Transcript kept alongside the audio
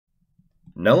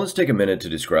Now let's take a minute to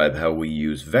describe how we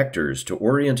use vectors to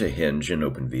orient a hinge in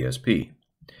OpenVSP.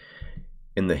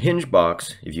 In the Hinge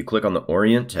box, if you click on the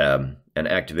Orient tab and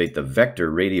activate the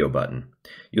Vector radio button,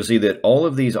 you'll see that all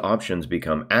of these options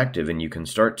become active and you can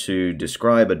start to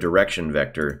describe a direction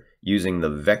vector using the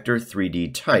vector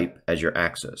 3D type as your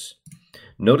axis.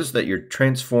 Notice that your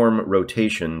transform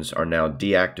rotations are now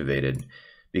deactivated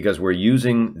because we're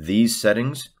using these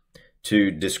settings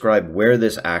to describe where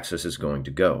this axis is going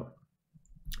to go.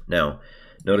 Now,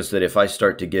 notice that if I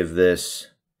start to give this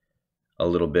a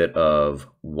little bit of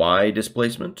Y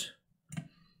displacement,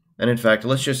 and in fact,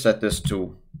 let's just set this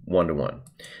to 1-to-1.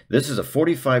 This is a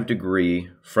 45-degree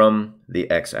from the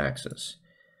x-axis.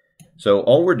 So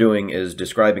all we're doing is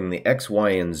describing the x,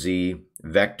 y, and z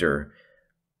vector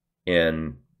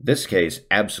in this case,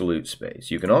 absolute space.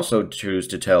 You can also choose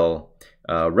to tell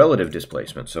relative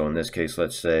displacement. So in this case,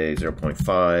 let's say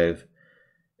 0.5,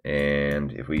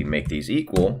 and if we make these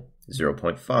equal,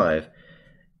 0.5,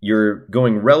 you're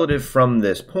going relative from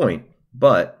this point,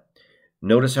 but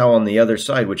notice how on the other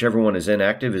side, whichever one is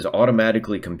inactive is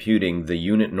automatically computing the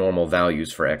unit normal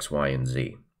values for x, y, and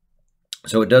z.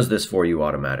 So it does this for you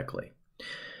automatically.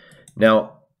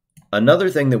 Now,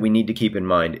 another thing that we need to keep in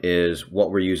mind is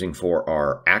what we're using for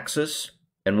our axis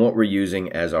and what we're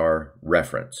using as our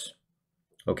reference.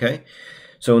 Okay?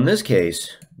 So in this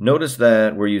case, notice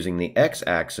that we're using the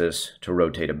x-axis to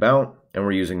rotate about, and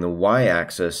we're using the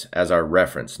y-axis as our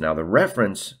reference. Now the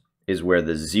reference is where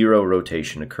the zero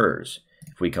rotation occurs.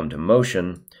 If we come to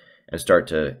motion and start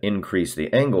to increase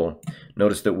the angle,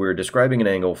 notice that we're describing an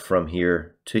angle from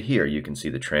here to here. You can see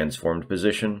the transformed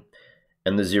position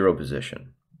and the zero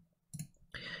position.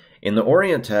 In the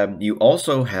Orient tab, you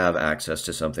also have access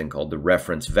to something called the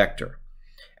reference vector.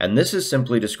 And this is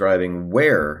simply describing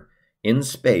where in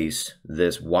space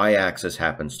this y-axis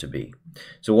happens to be.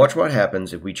 So watch what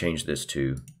happens if we change this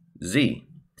to z.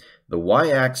 The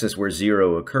y-axis where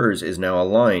 0 occurs is now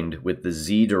aligned with the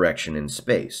z direction in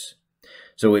space.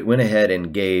 So it went ahead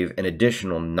and gave an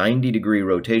additional 90-degree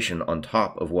rotation on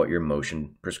top of what your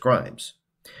motion prescribes.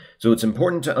 So it's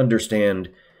important to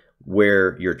understand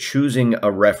where you're choosing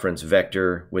a reference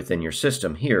vector within your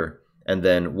system here, and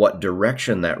then what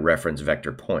direction that reference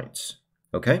vector points.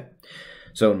 Okay?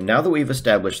 So now that we've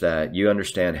established that, you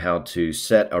understand how to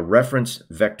set a reference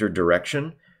vector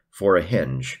direction for a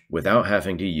hinge without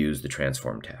having to use the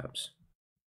transform tabs.